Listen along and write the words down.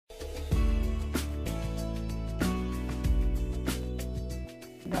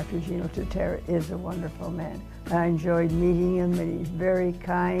Dr. Gino Tutera is a wonderful man. I enjoyed meeting him, and he's very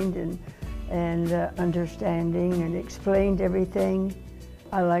kind and understanding and explained everything.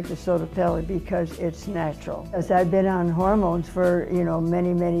 I like the SottoPelle because it's natural. As I've been on hormones for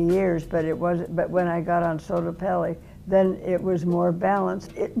many, many years, but when I got on SottoPelle, then it was more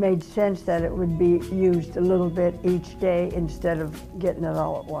balanced. It made sense that it would be used a little bit each day instead of getting it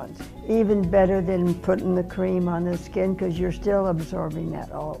all at once. Even better than putting the cream on the skin, because you're still absorbing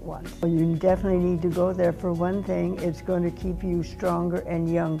that all at once. You definitely need to go there. For one thing, it's going to keep you stronger and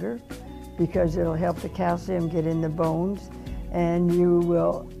younger because it'll help the calcium get in the bones, and you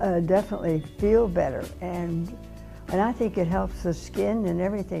will definitely feel better. And I think it helps the skin and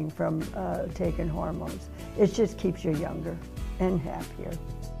everything from taking hormones. It just keeps you younger and happier.